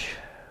watch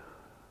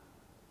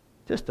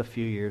just a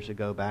few years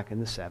ago, back in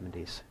the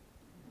 70s,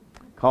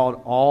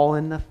 called All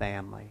in the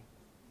Family,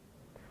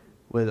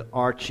 with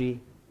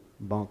Archie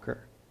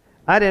Bunker.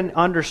 I didn't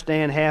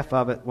understand half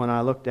of it when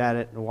I looked at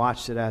it and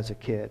watched it as a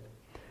kid.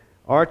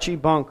 Archie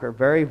Bunker,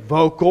 very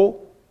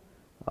vocal,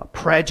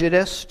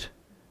 prejudiced,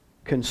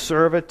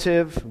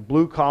 conservative,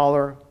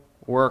 blue-collar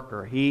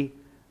worker. He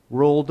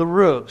ruled the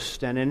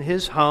roost, and in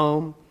his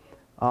home,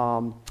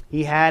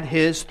 he had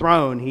his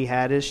throne, he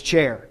had his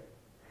chair.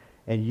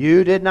 And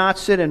you did not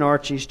sit in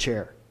Archie's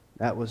chair.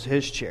 That was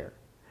his chair.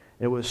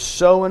 It was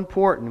so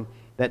important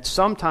that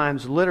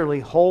sometimes literally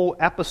whole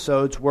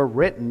episodes were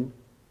written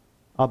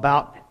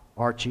about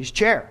Archie's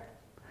chair.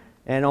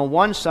 And on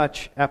one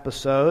such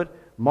episode,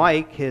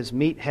 Mike, his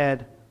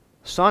meathead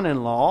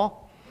son-in-law,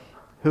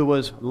 who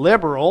was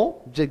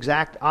liberal, the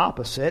exact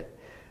opposite,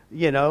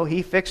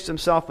 he fixed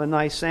himself a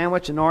nice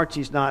sandwich and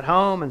Archie's not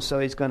home, and so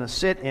he's going to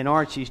sit in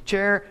Archie's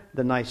chair,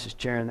 the nicest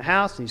chair in the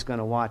house, and he's going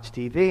to watch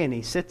TV, and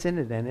he sits in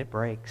it and it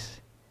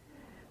breaks.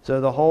 So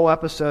the whole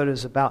episode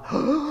is about,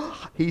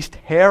 he's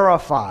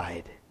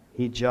terrified.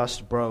 He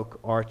just broke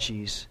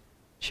Archie's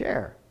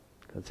chair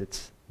because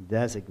it's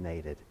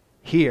designated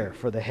here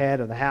for the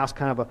head of the house,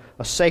 kind of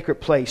a sacred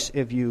place,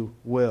 if you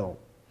will.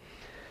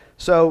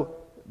 So,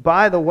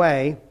 by the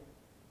way,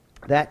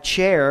 that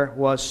chair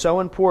was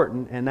so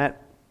important, and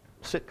that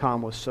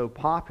sitcom was so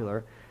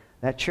popular,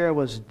 that chair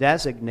was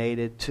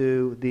designated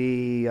to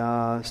the,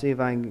 see if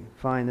I can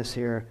find this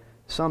here,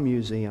 some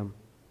museum.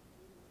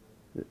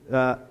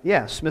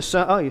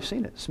 You've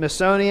seen it.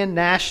 Smithsonian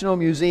National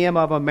Museum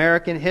of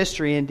American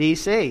History in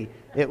D.C.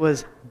 It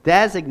was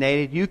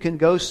designated. You can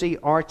go see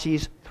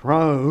Archie's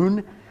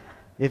throne,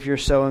 if you're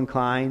so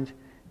inclined,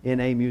 in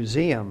a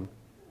museum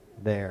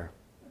there.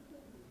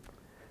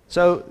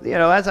 So,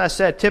 as I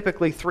said,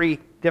 typically 3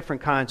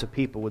 different kinds of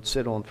people would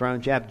sit on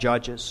thrones. You have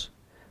judges,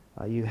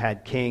 you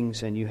had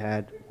kings, and you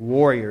had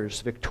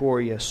warriors,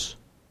 victorious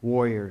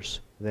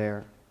warriors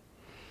there.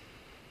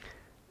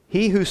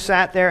 He who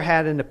sat there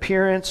had an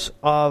appearance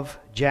of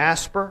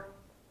jasper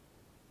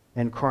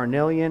and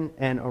carnelian,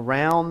 and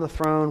around the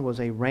throne was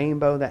a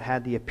rainbow that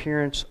had the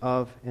appearance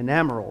of an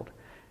emerald.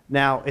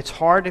 Now, it's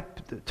hard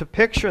to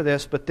picture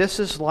this, but this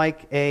is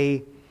like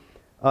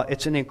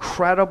it's an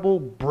incredible,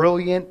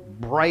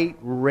 brilliant, bright,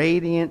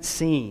 radiant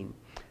scene.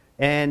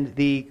 And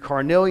the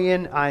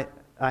carnelian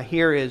I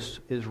hear is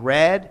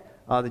red.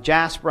 The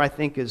jasper, I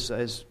think,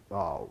 is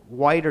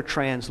white or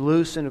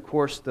translucent. Of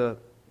course, the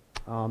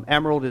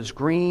emerald is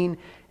green.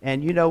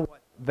 And you know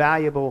what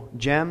valuable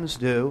gems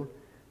do?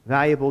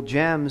 Valuable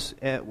gems,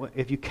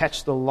 if you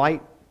catch the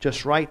light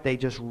just right, they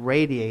just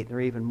radiate. They're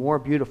even more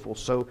beautiful.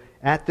 So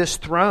at this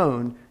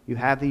throne, you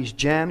have these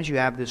gems, you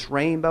have this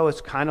rainbow.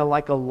 It's kind of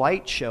like a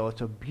light show.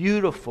 It's a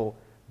beautiful,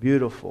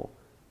 beautiful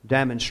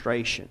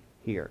demonstration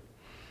here.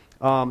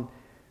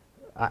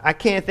 I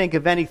can't think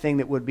of anything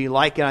that would be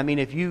like it. I mean,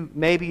 if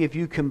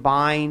you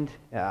combined,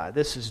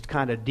 this is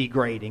kind of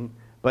degrading,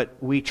 but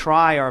we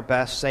try our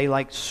best, say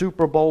like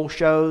Super Bowl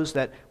shows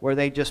where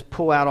they just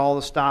pull out all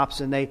the stops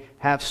and they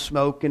have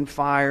smoke and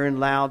fire and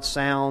loud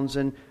sounds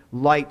and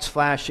lights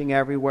flashing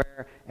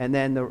everywhere, and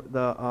then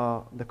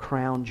the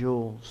crown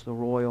jewels, the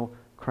royal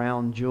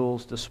crown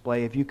jewels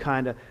display. If you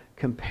kind of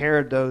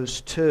compared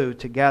those two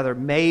together,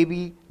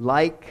 maybe,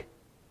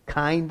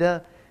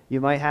 you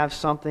might have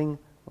something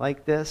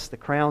like this. The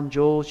crown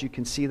jewels, you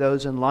can see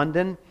those in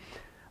London.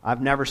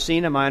 I've never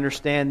seen them. I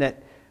understand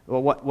that,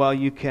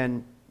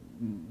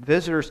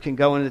 visitors can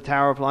go into the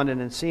Tower of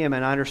London and see them,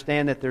 and I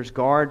understand that there's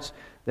guards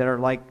that are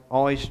like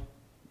always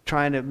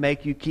trying to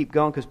make you keep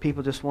going because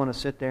people just want to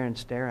sit there and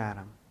stare at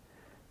them.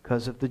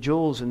 Because of the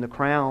jewels and the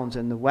crowns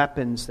and the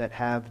weapons that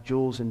have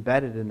jewels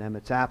embedded in them,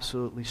 it's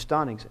absolutely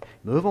stunning. So,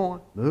 move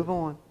on, move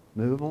on,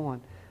 move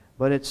on.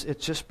 But it's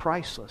just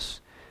priceless.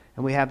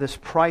 And we have this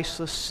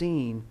priceless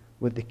scene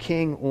with the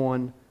king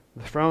on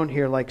the throne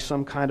here like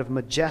some kind of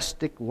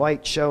majestic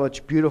light show. It's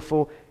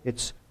beautiful.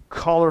 It's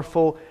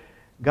colorful.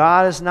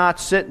 God is not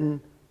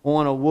sitting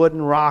on a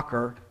wooden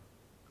rocker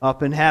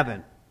up in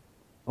heaven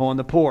on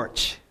the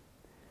porch.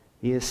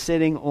 He is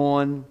sitting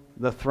on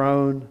the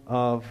throne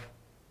of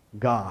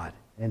God,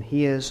 and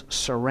He is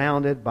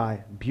surrounded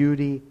by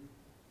beauty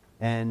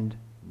and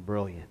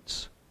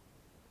brilliance.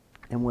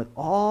 And with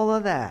all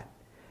of that,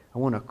 I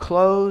want to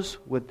close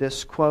with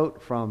this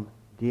quote from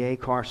D.A.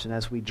 Carson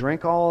as we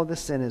drink all of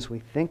this in, as we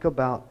think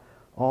about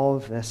all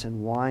of this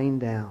and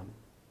wind down.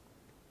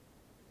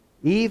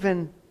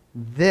 Even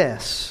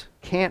this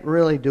can't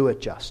really do it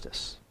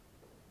justice.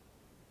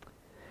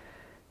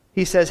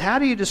 He says, how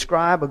do you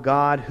describe a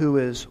God who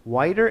is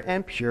whiter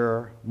and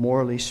pure,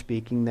 morally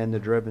speaking, than the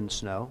driven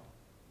snow?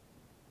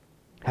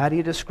 How do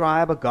you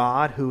describe a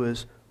God who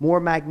is more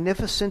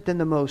magnificent than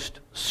the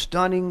most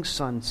stunning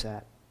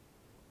sunset?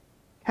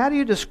 How do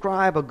you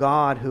describe a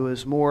God who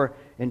is more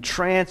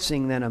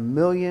entrancing than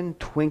 1,000,000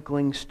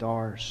 twinkling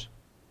stars?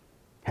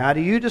 How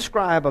do you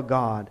describe a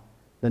God,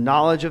 the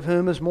knowledge of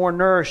whom is more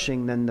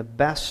nourishing than the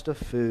best of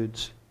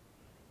foods?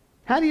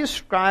 How do you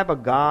describe a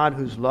God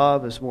whose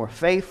love is more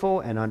faithful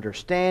and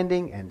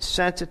understanding and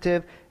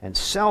sensitive and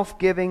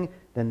self-giving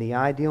than the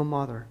ideal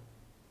mother?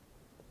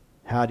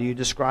 How do you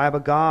describe a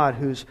God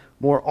who's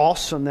more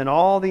awesome than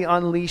all the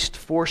unleashed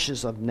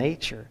forces of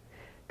nature?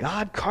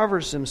 God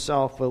covers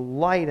Himself with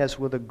light as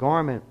with a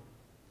garment,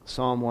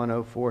 Psalm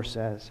 104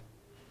 says.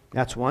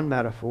 That's one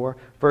metaphor.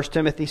 1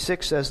 Timothy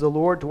 6 says, the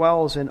Lord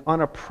dwells in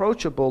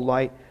unapproachable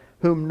light,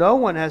 whom no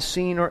one has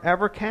seen or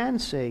ever can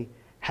see.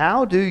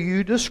 How do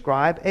you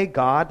describe a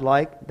God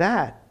like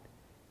that?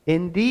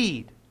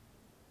 Indeed,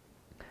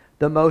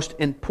 the most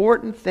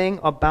important thing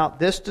about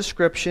this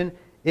description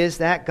is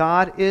that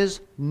God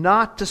is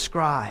not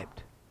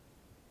described.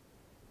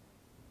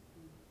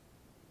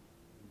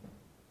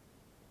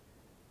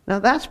 Now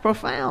that's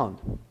profound.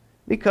 I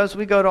because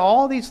we go to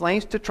all these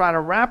lengths to try to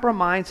wrap our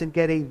minds and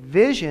get a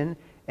vision,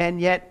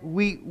 and yet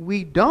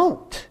we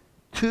don't,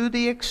 to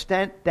the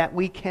extent that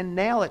we can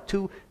nail it,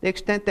 to the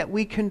extent that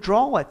we can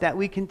draw it, that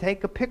we can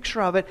take a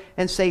picture of it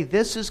and say,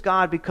 this is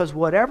God, because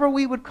whatever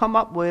we would come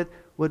up with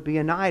would be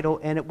an idol,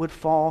 and it would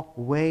fall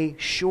way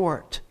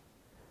short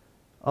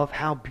of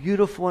how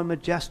beautiful and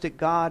majestic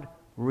God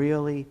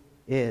really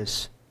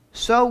is.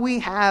 So we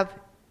have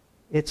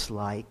it's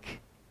like,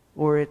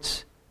 or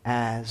it's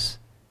as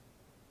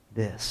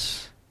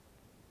this.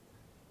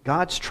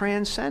 God's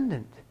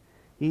transcendent.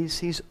 He's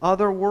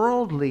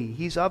otherworldly.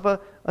 He's of a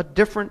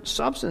different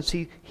substance.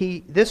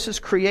 This is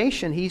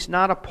creation. He's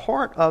not a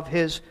part of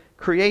His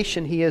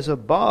creation. He is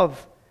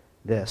above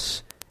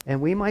this. And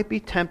we might be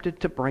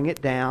tempted to bring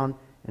it down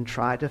and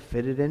try to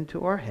fit it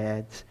into our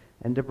heads,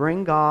 and to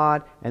bring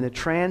God and the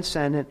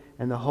transcendent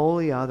and the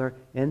holy other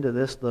into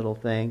this little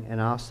thing.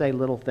 And I'll say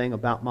little thing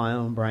about my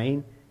own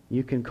brain.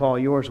 You can call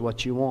yours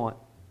what you want.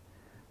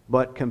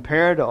 But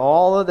compared to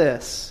all of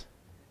this,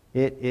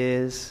 it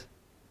is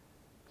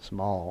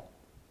small.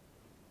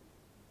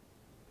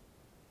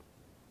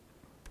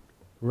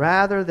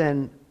 Rather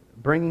than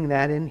bringing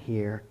that in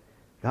here,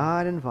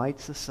 God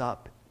invites us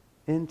up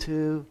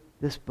into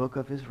this book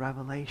of His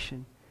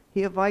revelation.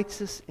 He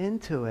invites us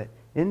into it,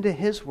 into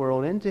His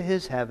world, into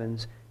His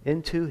heavens,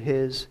 into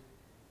His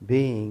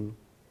being.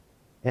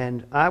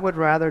 And I would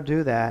rather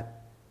do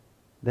that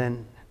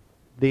than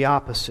the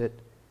opposite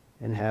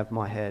and have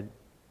my head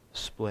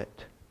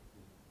split.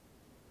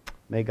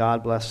 May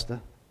God bless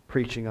the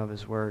preaching of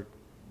His word.